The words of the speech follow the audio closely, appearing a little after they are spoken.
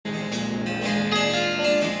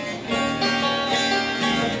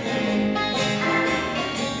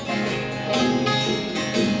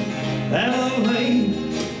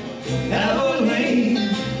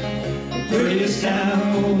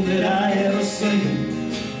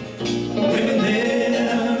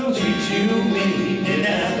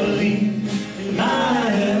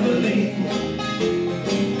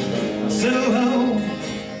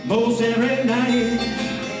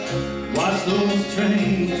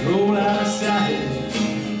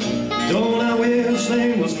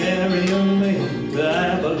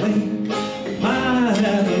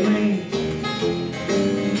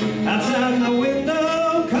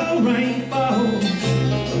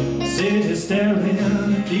staring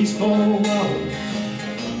at these four walls.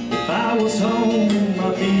 If I was home,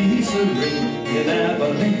 I'd be serene in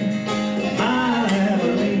Abilene, my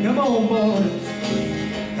Abilene. Come on, boys.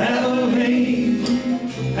 Abilene,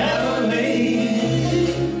 Abilene,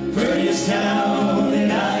 prettiest town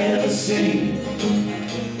that I ever seen.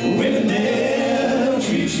 Women there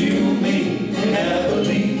treat you mean in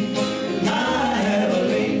Abilene, my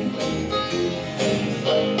Abilene.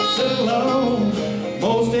 Sit alone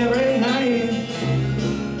most every night,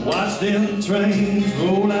 watch them trains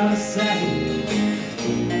roll out of sight.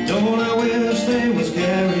 Don't I wish they was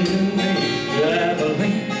carrying me to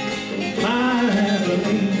Abilene, my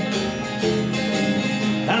Abilene.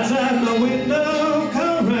 Outside my window,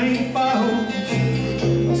 come rain falls,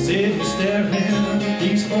 I'll sit here staring at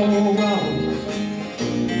these four walls.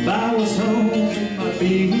 If I was home, I'd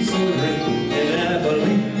be serene in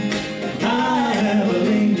Abilene, my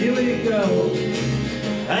Abilene. Here we go.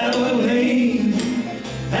 Abilene,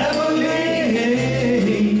 Abilene,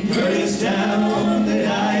 prettiest town that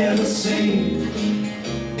I ever seen.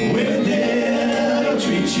 Women there don't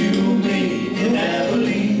treat you mean in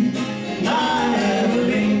Abilene, my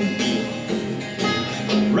Abilene.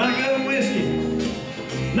 Rock and whiskey,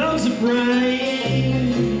 no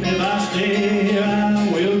brain. If I stay here, I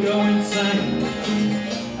will go insane.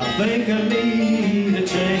 I think I need a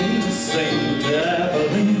change of scene to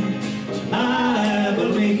Abilene, my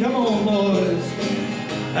Abilene. Come on, boys.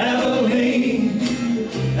 Abilene,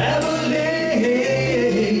 Abilene,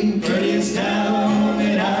 prettiest town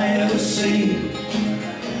that I ever seen.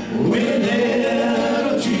 Women there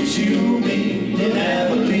don't treat you mean in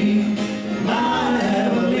Abilene, my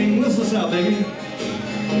Abilene. Listen us out, baby.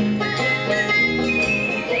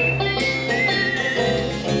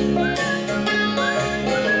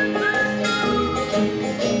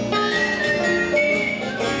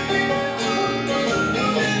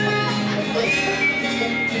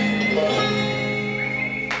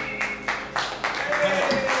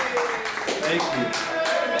 Thank you.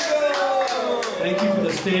 Thank you for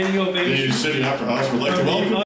the standing ovation. The City Opera House would like to welcome